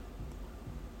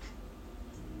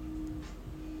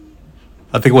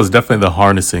I think it was definitely the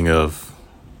harnessing of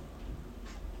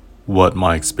what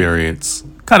my experience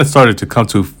kind of started to come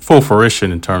to full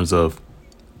fruition in terms of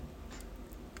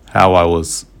how I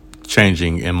was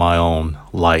changing in my own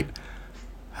light,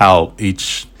 how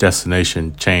each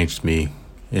destination changed me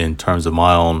in terms of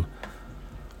my own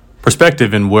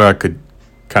perspective and where I could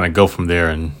kind of go from there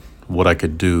and what I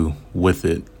could do with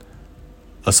it,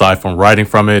 aside from writing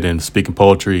from it and speaking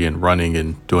poetry and running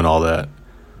and doing all that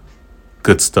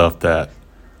good stuff that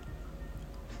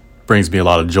brings me a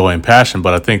lot of joy and passion.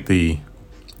 But I think the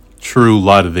true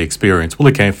light of the experience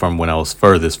really came from when I was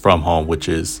furthest from home, which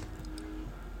is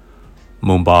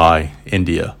Mumbai,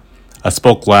 India. I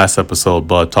spoke last episode,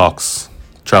 Bud Talks,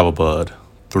 Travel Bud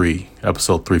 3,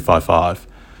 episode 355.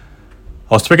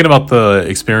 I was speaking about the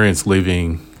experience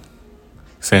leaving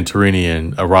Santorini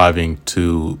and arriving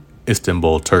to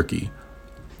Istanbul, Turkey.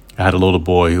 I had a little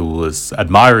boy who was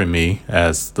admiring me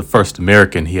as the first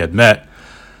American he had met,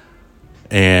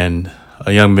 and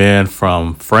a young man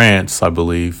from France, I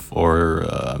believe, or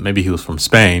maybe he was from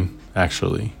Spain,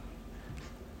 actually,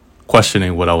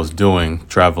 questioning what I was doing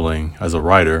traveling as a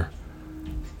writer,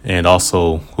 and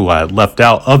also who I had left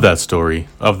out of that story,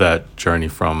 of that journey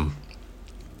from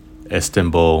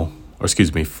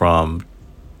from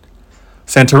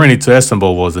Santorini to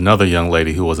Istanbul, was another young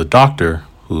lady who was a doctor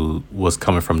who was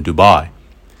coming from Dubai.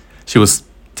 She was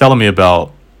telling me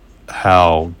about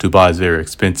how Dubai is very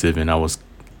expensive, and I was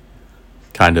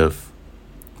kind of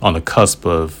on the cusp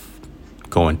of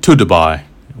going to Dubai,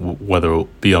 whether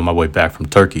it be on my way back from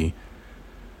Turkey,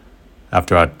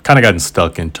 after I'd kind of gotten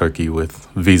stuck in Turkey with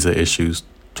visa issues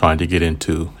trying to get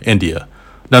into India.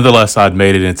 Nonetheless, I'd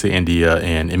made it into India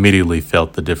and immediately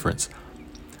felt the difference.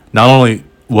 Not only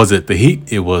was it the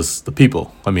heat, it was the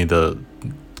people. I mean, the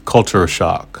culture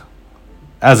shock,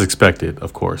 as expected,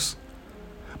 of course.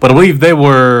 But I believe they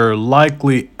were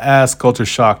likely as culture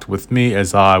shocked with me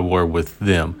as I were with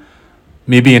them.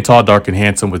 Me being tall, dark, and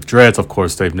handsome with dreads, of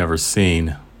course, they've never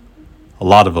seen a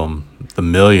lot of them, the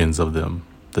millions of them,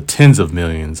 the tens of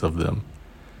millions of them,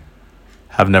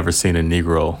 have never seen a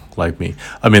Negro like me.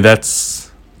 I mean,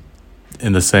 that's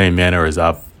in the same manner as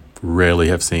I've rarely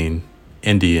have seen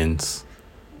Indians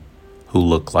who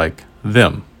look like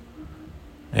them.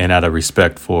 And out of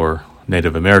respect for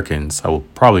Native Americans, I will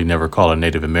probably never call a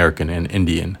Native American an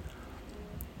Indian.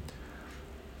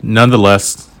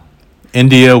 Nonetheless,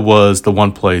 India was the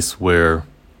one place where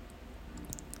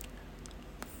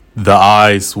the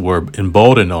eyes were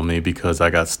emboldened on me because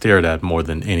I got stared at more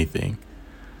than anything.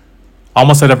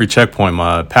 Almost at every checkpoint,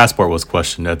 my passport was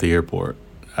questioned at the airport.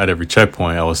 At every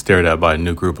checkpoint, I was stared at by a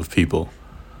new group of people.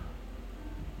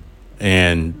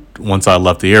 And once I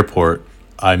left the airport,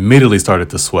 I immediately started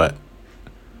to sweat.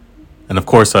 And of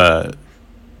course, I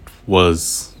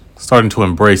was starting to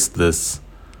embrace this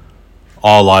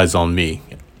all eyes on me.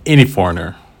 Any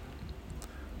foreigner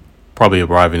probably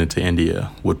arriving into India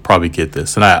would probably get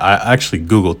this. And I actually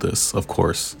Googled this, of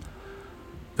course.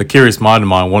 The curious mind of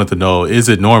mine wanted to know, is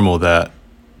it normal that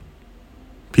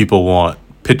people want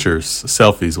pictures,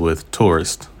 selfies with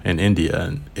tourists in India?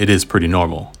 And it is pretty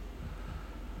normal.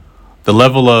 The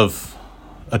level of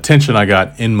attention I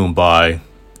got in Mumbai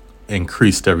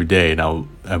increased every day. Now,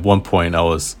 at one point,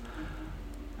 I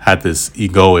had this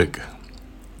egoic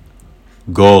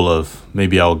goal of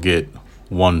maybe I'll get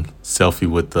one selfie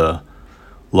with the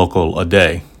local a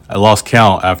day. I lost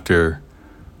count after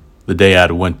the day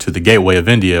I went to the Gateway of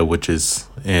India, which is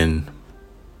in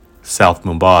South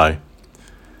Mumbai.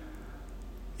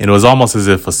 And it was almost as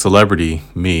if a celebrity,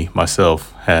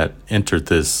 myself, had entered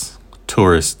this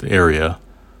tourist area.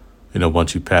 You know,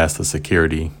 once you pass the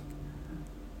security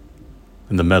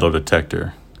and the metal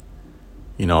detector,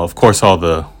 you know, of course, all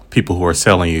the people who are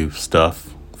selling you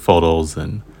stuff, photos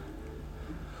and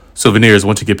souvenirs,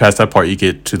 once you get past that part, you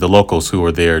get to the locals who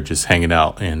are there just hanging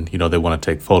out, and, you know, they want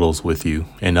to take photos with you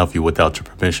and of you without your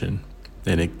permission.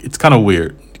 And it's kind of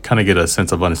weird. You kind of get a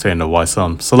sense of understanding of why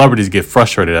some celebrities get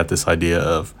frustrated at this idea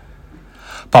of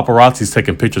paparazzis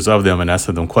taking pictures of them and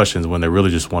asking them questions when they really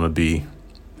just want to be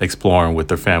exploring with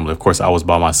their family. Of course, I was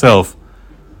by myself,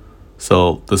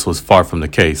 so this was far from the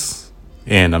case,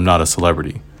 and I'm not a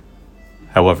celebrity.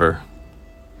 However,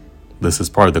 this is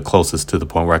probably the closest to the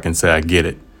point where I can say I get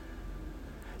it.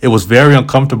 It was very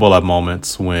uncomfortable at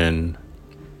moments when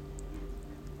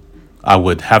I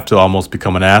would have to almost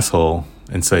become an asshole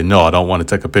and say, no, I don't want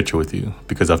to take a picture with you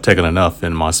because I've taken enough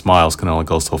and my smiles can only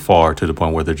go so far, to the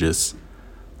point where they're just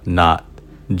not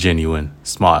genuine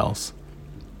smiles.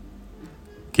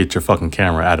 Get your fucking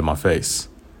camera out of my face.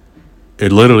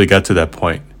 It literally got to that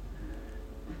point.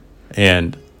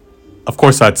 And of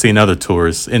course, I'd seen other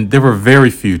tourists, and there were very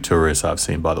few tourists I've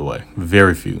seen, by the way.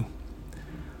 Very few.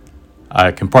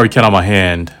 I can probably count on my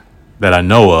hand that I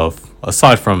know of,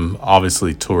 aside from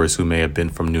obviously tourists who may have been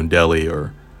from New Delhi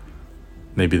or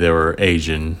maybe they were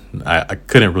Asian. I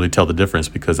couldn't really tell the difference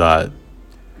because I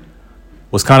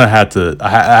was kind of I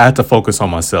had to focus on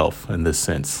myself in this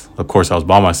sense. Of course, I was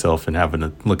by myself and having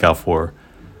to look out for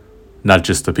not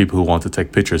just the people who want to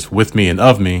take pictures with me and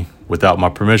of me without my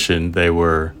permission. They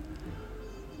were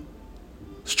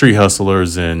street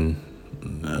hustlers, and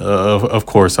of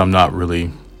course, I'm not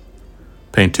really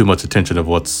paying too much attention of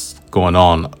what's going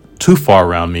on too far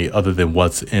around me other than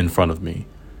what's in front of me.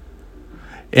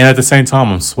 And at the same time,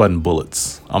 I'm sweating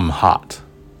bullets. I'm hot.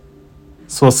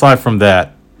 So aside from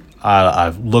that, I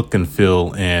look and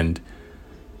feel and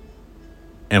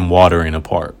am watering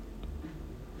apart.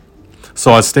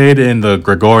 So I stayed in the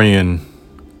Gregorian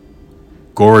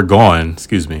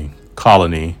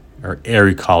colony, or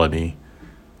Airy colony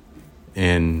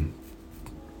in,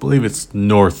 I believe it's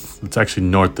actually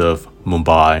north of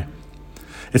Mumbai.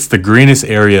 It's the greenest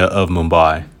area of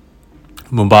Mumbai.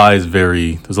 Mumbai is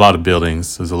there's a lot of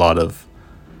buildings, there's a lot of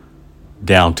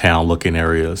downtown looking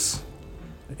areas.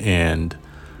 And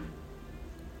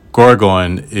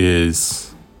Goregaon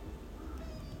is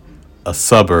a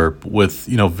suburb with,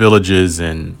 villages.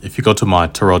 And if you go to my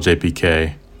Terrell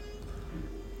JPK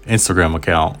Instagram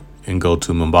account and go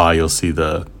to Mumbai, you'll see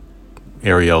the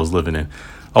area I was living in.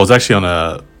 I was actually on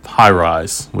a high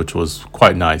rise, which was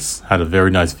quite nice. Had a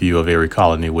very nice view of Airy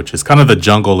Colony, which is kind of the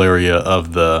jungle area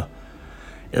of the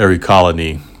Airy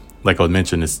Colony. Like I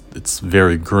mentioned, it's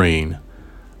very green.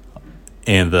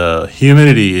 And the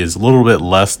humidity is a little bit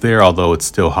less there, although it's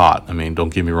still hot. I mean,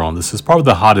 don't get me wrong. This is probably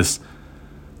the hottest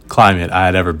climate I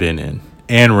had ever been in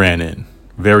and ran in.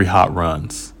 Very hot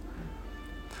runs.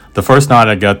 The first night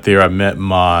I got there, I met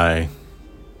my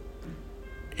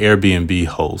Airbnb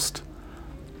host.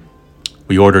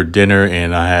 We ordered dinner,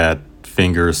 and I had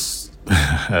fingers.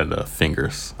 I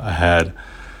had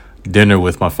dinner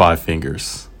with my 5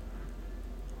 fingers.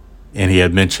 And he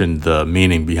had mentioned the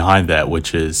meaning behind that,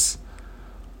 which is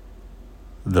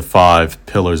the 5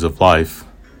 pillars of life: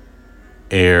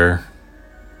 air,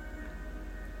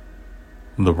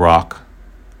 the rock,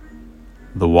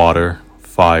 the water,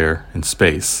 fire, and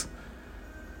space.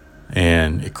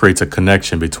 And it creates a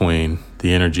connection between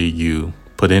the energy you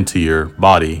put into your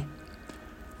body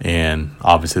and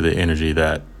obviously the energy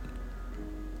that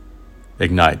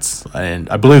ignites. And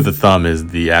I believe the thumb is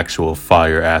the actual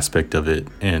fire aspect of it,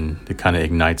 and it kind of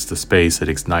ignites the space, it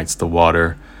ignites the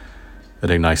water, it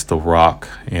ignites the rock,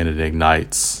 and it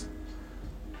ignites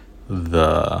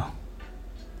I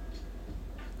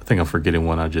think I'm forgetting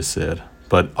one I just said.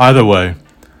 But either way,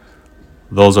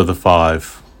 those are the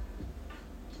 5.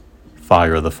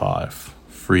 Fire the 5.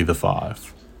 Free the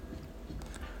 5.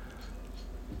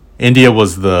 India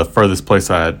was the furthest place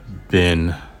I had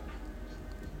been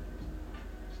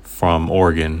from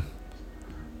Oregon.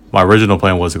 My original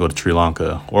plan was to go to Sri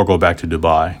Lanka or go back to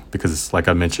Dubai because, like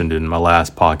I mentioned in my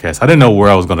last podcast, I didn't know where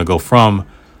I was going to go from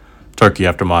Turkey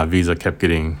after my visa kept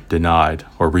getting denied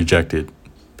or rejected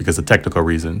because of technical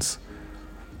reasons.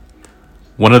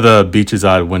 One of the beaches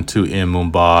I went to in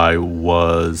Mumbai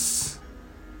was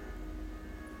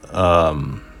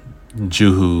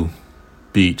Juhu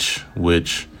Beach,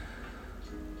 which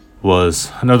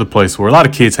was another place where a lot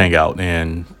of kids hang out,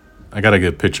 and I got a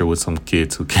good picture with some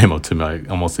kids who came up to me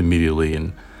almost immediately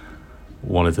and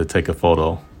wanted to take a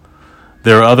photo.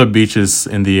 There are other beaches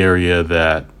in the area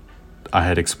that I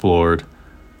had explored,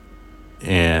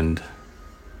 and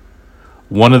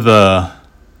one of the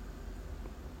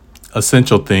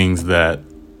essential things that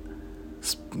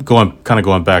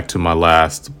going back to my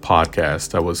last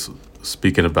podcast, I was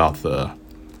speaking about the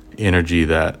energy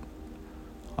that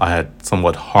I had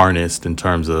somewhat harnessed in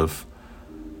terms of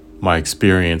my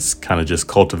experience kind of just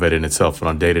cultivating itself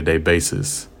on a day-to-day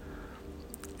basis.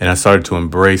 And I started to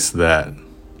embrace that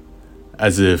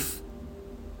as if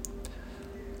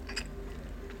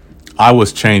I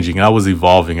was changing, I was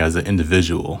evolving as an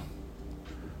individual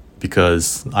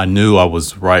because I knew I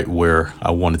was right where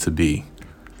I wanted to be.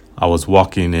 I was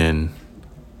walking in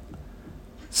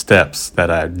steps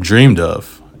that I dreamed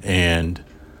of, and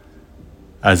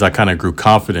as I kind of grew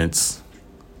confidence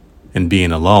in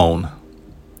being alone,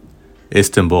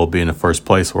 Istanbul being the first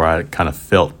place where I kind of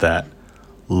felt that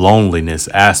loneliness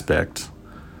aspect,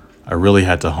 I really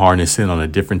had to harness in on a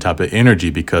different type of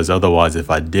energy, because otherwise if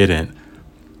I didn't,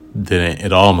 then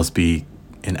it'd almost be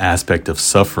an aspect of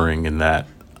suffering in that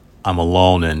I'm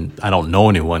alone and I don't know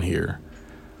anyone here.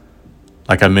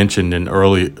 Like I mentioned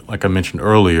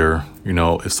earlier,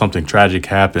 if something tragic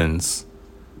happens,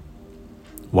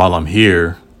 while I'm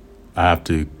here, I have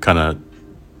to kind of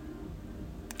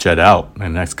jet out in the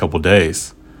next couple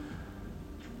days.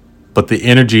 But the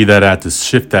energy that I had to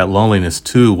shift that loneliness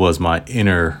to was my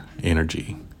inner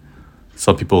energy.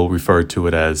 Some people refer to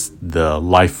it as the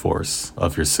life force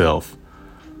of yourself,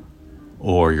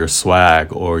 or your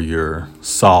swag, or your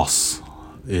sauce.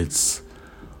 It's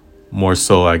more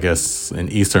so, I guess, in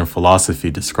Eastern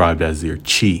philosophy described as your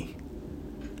chi.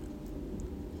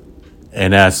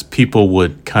 And as people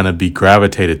would kind of be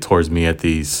gravitated towards me at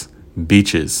these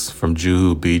beaches, from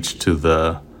Juhu Beach to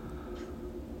the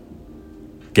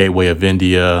Gateway of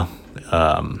India,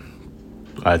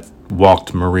 I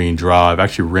walked Marine Drive,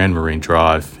 actually ran Marine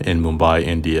Drive in Mumbai,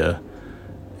 India,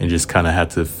 and just kind of had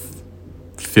to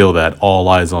feel that all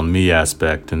eyes on me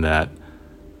aspect, and that,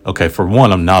 okay, for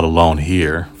one, I'm not alone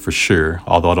here, for sure.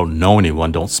 Although I don't know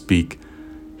anyone, don't speak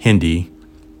Hindi,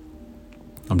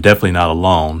 I'm definitely not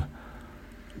alone.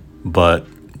 But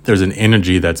there's an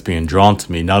energy that's being drawn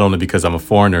to me, not only because I'm a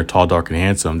foreigner, tall, dark, and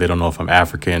handsome. They don't know if I'm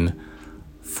African,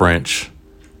 French,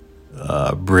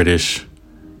 British.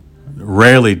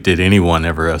 Rarely did anyone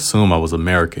ever assume I was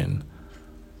American.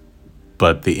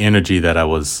 But the energy that I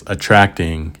was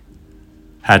attracting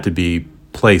had to be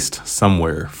placed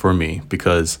somewhere for me,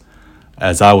 because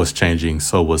as I was changing,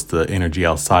 so was the energy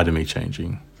outside of me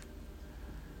changing.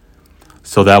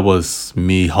 So that was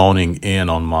me honing in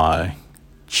on my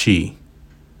chi.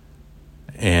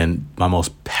 And my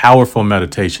most powerful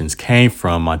meditations came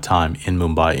from my time in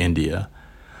Mumbai, India,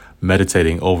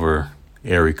 meditating over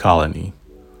Aerie Colony,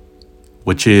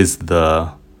 which is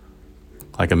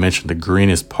like I mentioned, the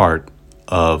greenest part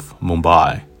of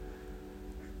Mumbai.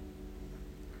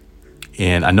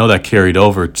 And I know that carried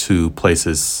over to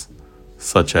places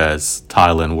such as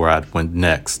Thailand, where I went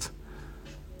next.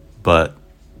 But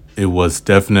it was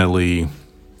definitely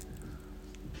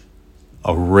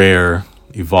a rare,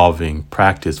 evolving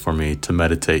practice for me to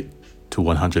meditate to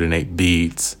 108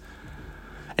 beats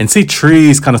and see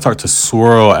trees kind of start to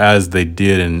swirl as they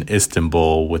did in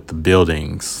Istanbul with the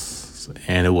buildings.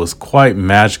 And it was quite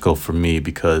magical for me,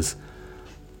 because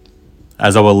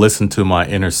as I would listen to my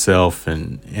inner self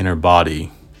and inner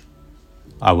body,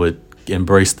 I would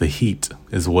embrace the heat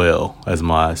as well, as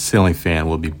my ceiling fan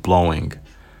would be blowing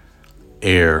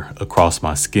air across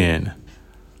my skin.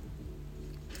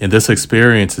 And this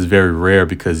experience is very rare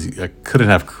because I couldn't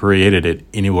have created it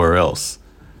anywhere else.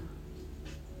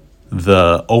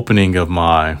 The opening of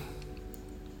my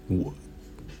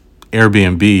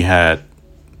Airbnb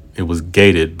it was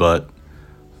gated, but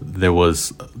there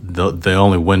was the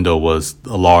only window was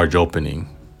a large opening.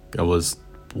 I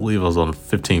believe I was on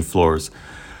 15 floors.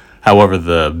 However,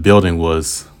 the building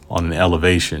was on an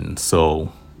elevation,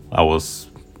 so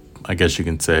I guess you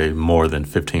can say, more than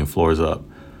 15 floors up.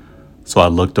 So I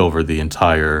looked over the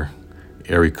entire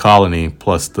Aerie Colony,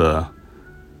 plus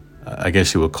I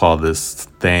guess you would call this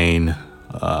Thane,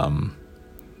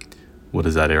 what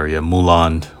is that area?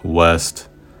 Muland West,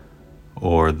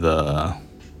 or I'm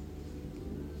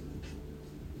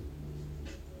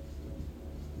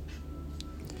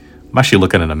actually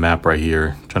looking at a map right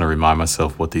here, trying to remind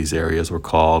myself what these areas were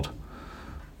called.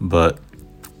 But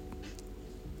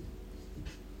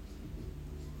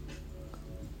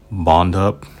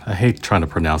Bondup. I hate trying to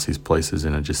pronounce these places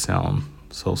and it just sounds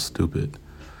so stupid.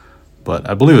 But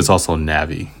I believe it's also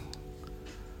Navi.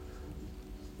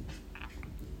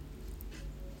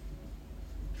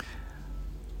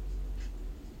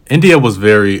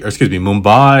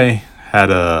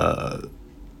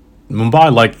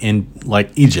 Mumbai,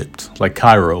 like Egypt, like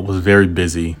Cairo, was very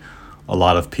busy. A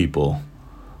lot of people.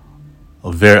 A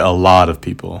lot of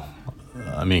people.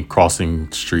 I mean,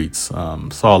 crossing streets.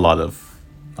 Saw a lot of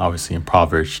obviously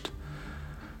impoverished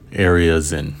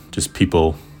areas and just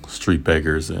people, street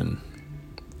beggars, and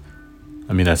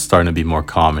I mean that's starting to be more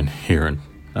common here in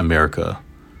America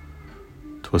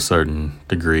to a certain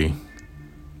degree,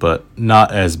 but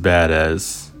not as bad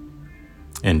as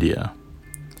India.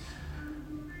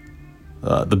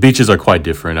 The beaches are quite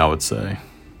different, I would say.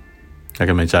 Like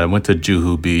I mentioned, I went to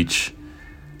Juhu Beach,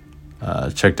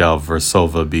 checked out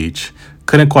Versova Beach.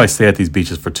 Couldn't quite stay at these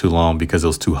beaches for too long because it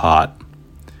was too hot.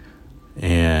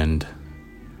 And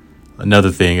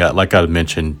another thing, like I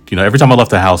mentioned, every time I left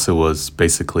the house, it was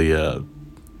basically I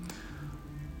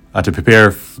had to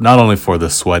prepare not only for the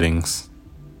sweatings,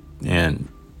 and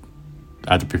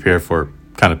I had to prepare for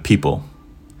kind of people.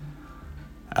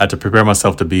 I had to prepare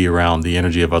myself to be around the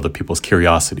energy of other people's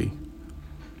curiosity,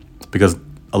 because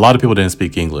a lot of people didn't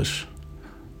speak English.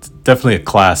 It's definitely a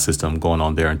class system going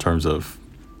on there in terms of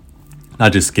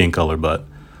not just skin color, but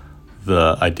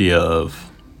the idea of,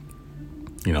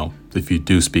 if you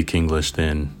do speak English,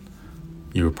 then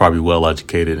you were probably well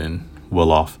educated and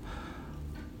well off.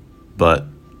 But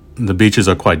the beaches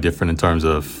are quite different in terms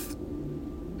of,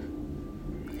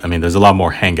 I mean, there's a lot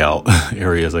more hangout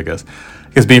areas, I guess.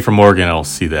 Because being from Oregon, I don't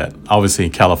see that. Obviously,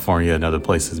 in California and other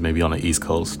places, maybe on the East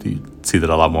Coast, you see that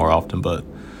a lot more often. But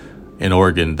in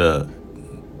Oregon,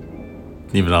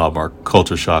 even a lot more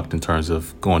culture shocked in terms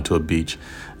of going to a beach.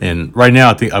 And right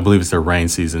now, I believe it's their rain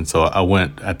season. So I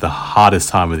went at the hottest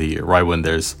time of the year, right when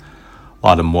there's a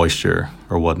lot of moisture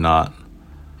or whatnot.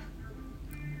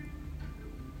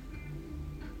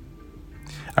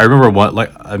 I remember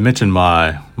like I mentioned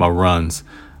my runs.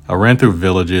 I ran through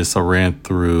villages. I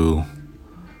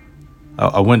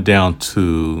went down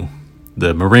to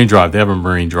the Marine Drive. They have a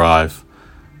Marine Drive,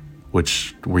 where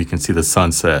you can see the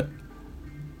sunset.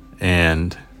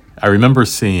 And I remember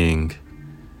seeing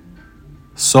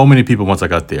so many people once I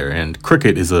got there. And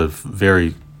cricket is a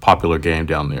very popular game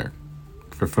down there.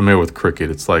 If you're familiar with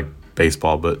cricket, it's like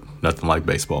baseball, but nothing like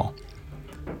baseball.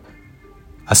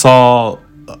 I saw,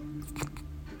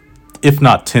 if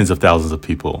not tens of thousands of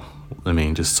people. I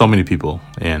mean, just so many people.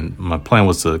 And my plan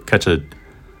was to catch a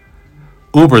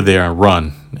Uber there and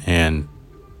run. And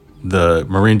the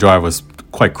Marine Drive was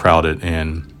quite crowded,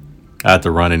 and I had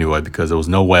to run anyway because there was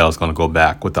no way I was going to go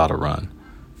back without a run.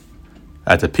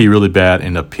 I had to pee really bad,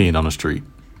 ended up peeing on the street.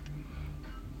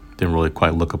 Didn't really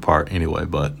quite look apart anyway,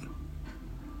 but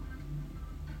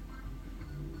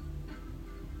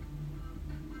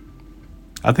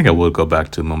I think I would go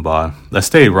back to Mumbai. I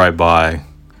stayed right by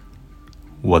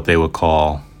what they would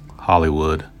call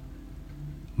Hollywood,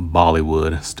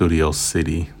 Bollywood, Studio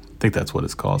City. I think that's what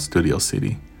it's called, Studio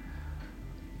City.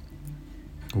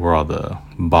 Where all the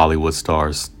Bollywood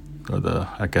stars,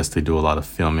 I guess they do a lot of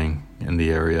filming in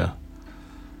the area.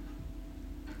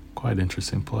 Quite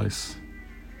interesting place.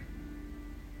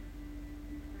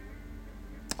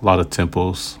 A lot of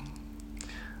temples.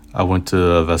 I went to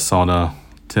Vasana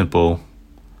Temple,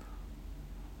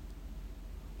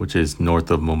 which is north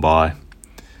of Mumbai.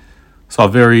 Saw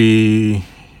a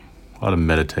lot of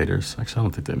meditators. Actually, I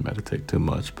don't think they meditate too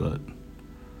much, but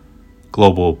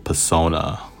Global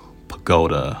Pagoda,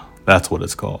 that's what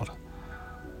it's called.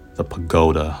 The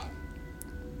pagoda.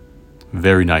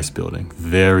 Very nice building.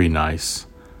 Very nice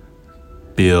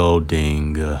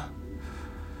building.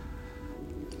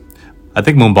 I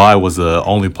think Mumbai was the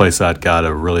only place I'd got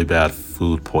a really bad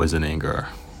food poisoning or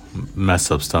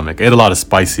messed up stomach. I ate a lot of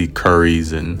spicy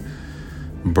curries and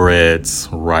breads,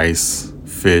 rice,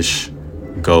 fish,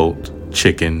 goat,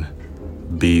 chicken,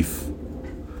 beef.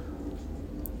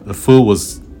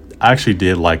 I actually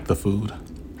did like the food.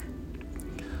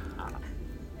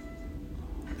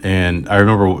 And I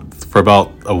remember for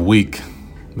about a week,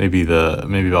 maybe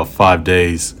about 5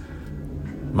 days,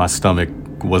 my stomach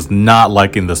was not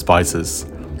liking the spices,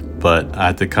 but I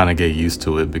had to kind of get used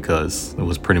to it because it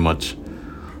was pretty much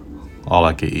all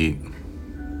I could eat.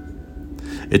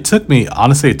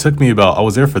 I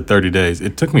was there for 30 days.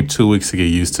 It took me 2 weeks to get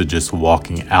used to just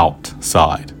walking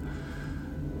outside.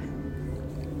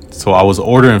 So I was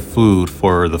ordering food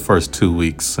for the first 2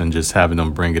 weeks and just having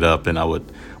them bring it up. And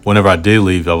whenever I did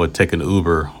leave, I would take an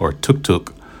Uber or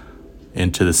tuk-tuk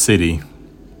into the city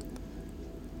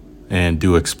and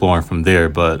do exploring from there.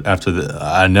 But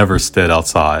I never stayed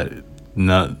outside,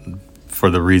 not for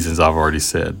the reasons I've already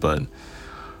said. But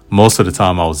most of the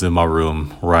time I was in my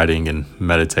room writing and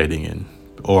meditating,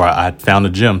 or I had found a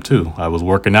gym too. I was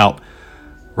working out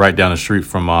right down the street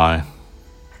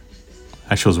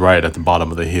actually it was right at the bottom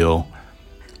of the hill.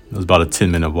 It was about a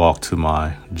 10-minute walk to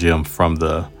my gym from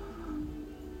the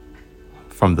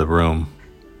room.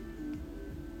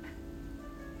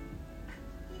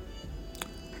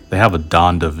 They have a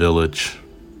Donda village.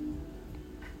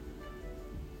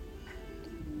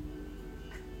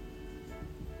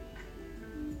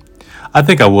 I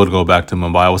think I would go back to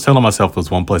Mumbai. I was telling myself it was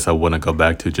one place I wouldn't go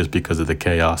back to just because of the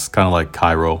chaos, kind of like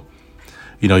Cairo.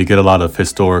 You get a lot of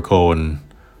historical and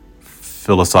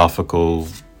philosophical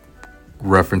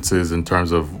references in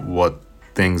terms of what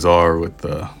things are with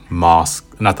the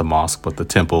mosque, not the mosque, but the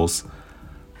temples.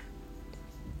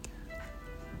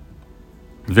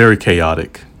 Very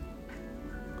chaotic.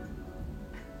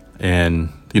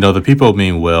 And, the people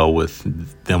mean well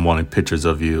with them wanting pictures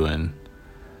of you and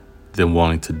them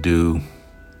wanting to do,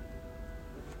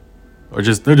 or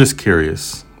they're just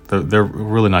curious. They're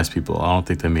really nice people. I don't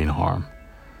think they mean harm.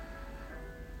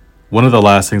 One of the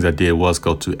last things I did was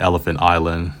go to Elephant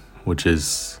Island, which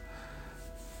is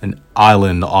an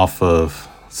island off of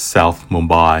South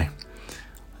Mumbai.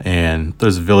 And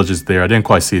there's villages there. I didn't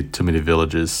quite see too many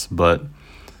villages, but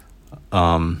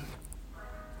saw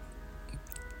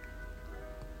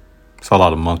a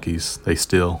lot of monkeys. They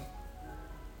still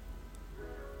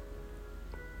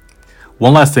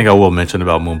One last thing I will mention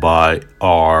about Mumbai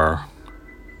are,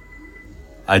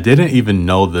 I didn't even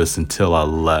know this until I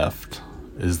left,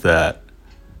 is that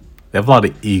they have a lot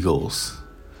of eagles.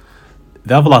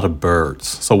 They have a lot of birds.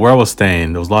 So where I was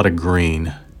staying, there was a lot of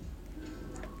green.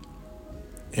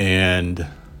 And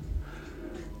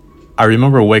I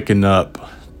remember waking up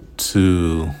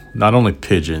to not only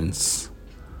pigeons,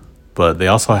 but they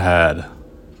also had, I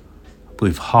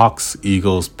believe, hawks,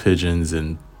 eagles, pigeons,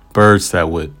 and birds that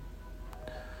would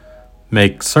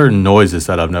make certain noises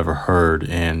that I've never heard.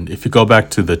 And if you go back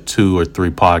to the 2 or 3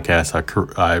 podcasts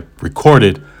I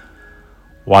recorded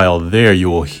while there, you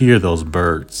will hear those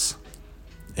birds.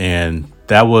 And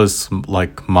that was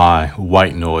like my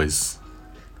white noise,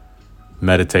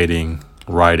 meditating,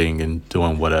 writing, and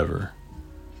doing whatever.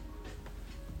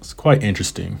 It's quite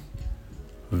interesting.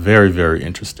 Very, very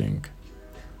interesting.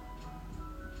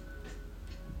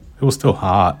 It was still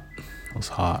hot. It was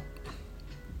hot.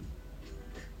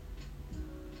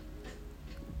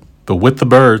 But with the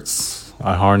birds,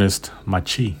 I harnessed my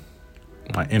chi,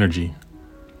 my energy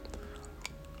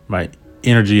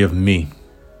of me.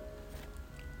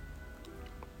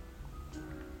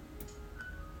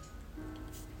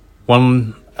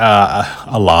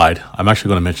 I lied. I'm actually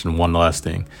going to mention one last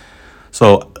thing.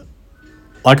 So,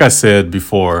 like I said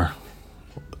before,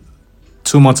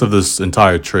 2 months of this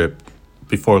entire trip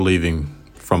before leaving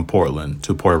from Portland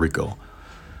to Puerto Rico,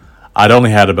 I'd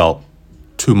only had about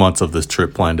 2 months of this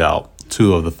trip planned out,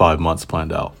 2 of the 5 months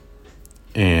planned out.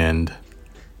 And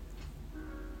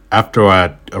after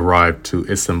I arrived to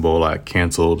Istanbul, I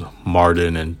canceled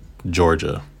Mardin and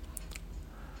Georgia.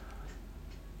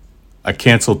 I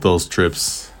canceled those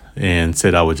trips and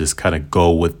said I would just kind of go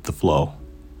with the flow.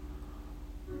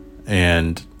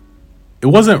 And it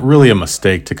wasn't really a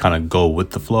mistake to kind of go with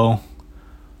the flow,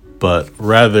 but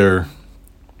rather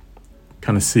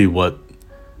kind of see what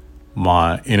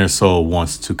my inner soul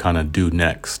wants to kind of do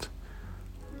next.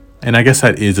 And I guess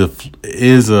that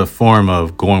is a form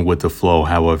of going with the flow.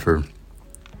 However,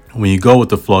 when you go with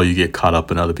the flow, you get caught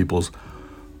up in other people's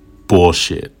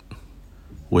bullshit,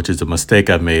 which is a mistake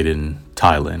I've made in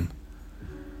Thailand.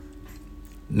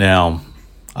 Now,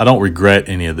 I don't regret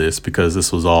any of this because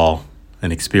this was all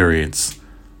an experience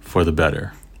for the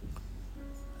better.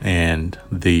 And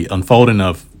the unfolding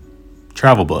of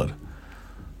Travel Bud.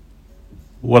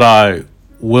 What I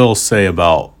will say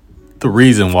about the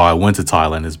reason why I went to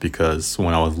Thailand is because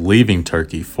when I was leaving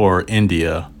Turkey for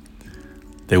India,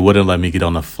 they wouldn't let me get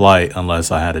on the flight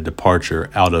unless I had a departure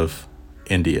out of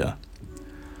India.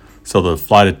 So the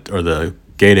flight or the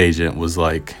gate agent was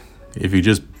like, if you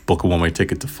just book a one-way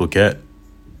ticket to Phuket,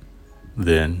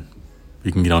 then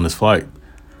you can get on this flight.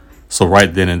 So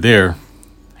right then and there,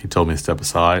 he told me to step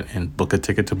aside and book a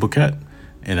ticket to Phuket.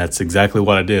 And that's exactly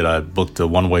what I did. I booked a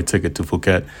one-way ticket to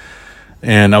Phuket.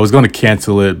 And I was going to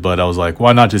cancel it, but I was like,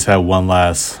 why not just have one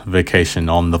last vacation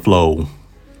on the flow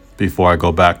before I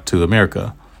go back to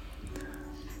America?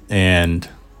 And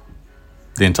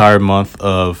the entire month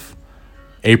of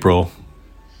April,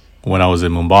 when I was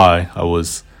in Mumbai, I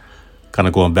was kind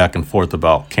of going back and forth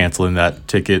about canceling that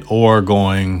ticket or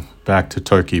going back to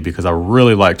Turkey because I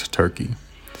really liked Turkey.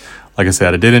 Like I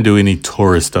said, I didn't do any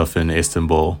tourist stuff in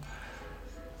Istanbul,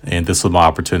 and this was my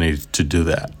opportunity to do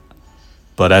that.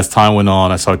 But as time went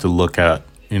on, I started to look at,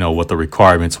 what the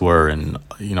requirements were and,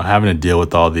 having to deal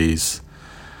with all these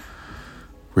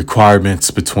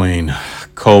requirements between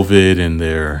COVID and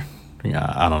their,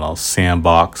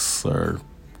 sandbox or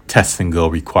test and go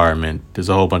requirement. There's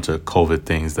a whole bunch of COVID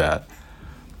things that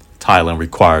Thailand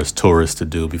requires tourists to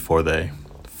do before they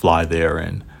fly there.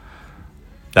 And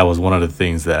that was one of the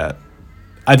things that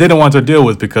I didn't want to deal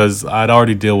with because I'd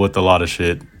already dealt with a lot of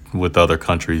shit with other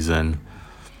countries, and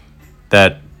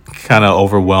that kind of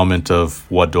overwhelming of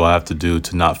what do I have to do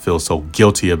to not feel so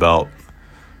guilty about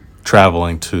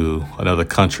traveling to another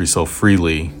country so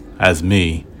freely as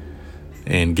me,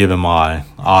 and given my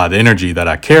odd energy that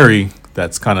I carry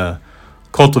that's kind of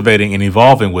cultivating and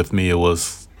evolving with me, it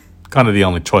was kind of the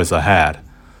only choice I had.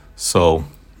 So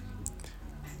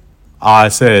I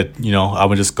said, I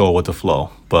would just go with the flow.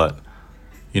 But,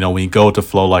 when you go with the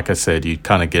flow, like I said, you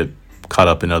kind of get caught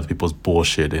up in other people's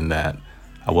bullshit, in that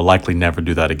I will likely never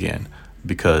do that again,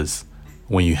 because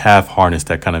when you have harnessed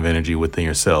that kind of energy within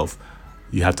yourself,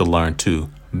 you have to learn to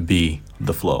be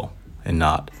the flow and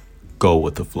not go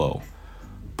with the flow.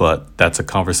 But that's a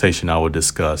conversation I would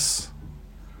discuss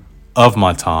of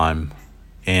my time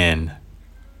in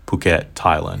Phuket,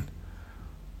 Thailand.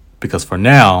 Because for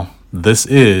now, this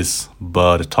is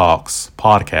Bud Talks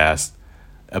Podcast,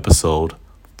 episode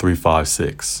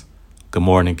 356. Good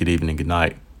morning, good evening, good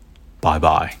night.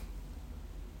 Bye-bye.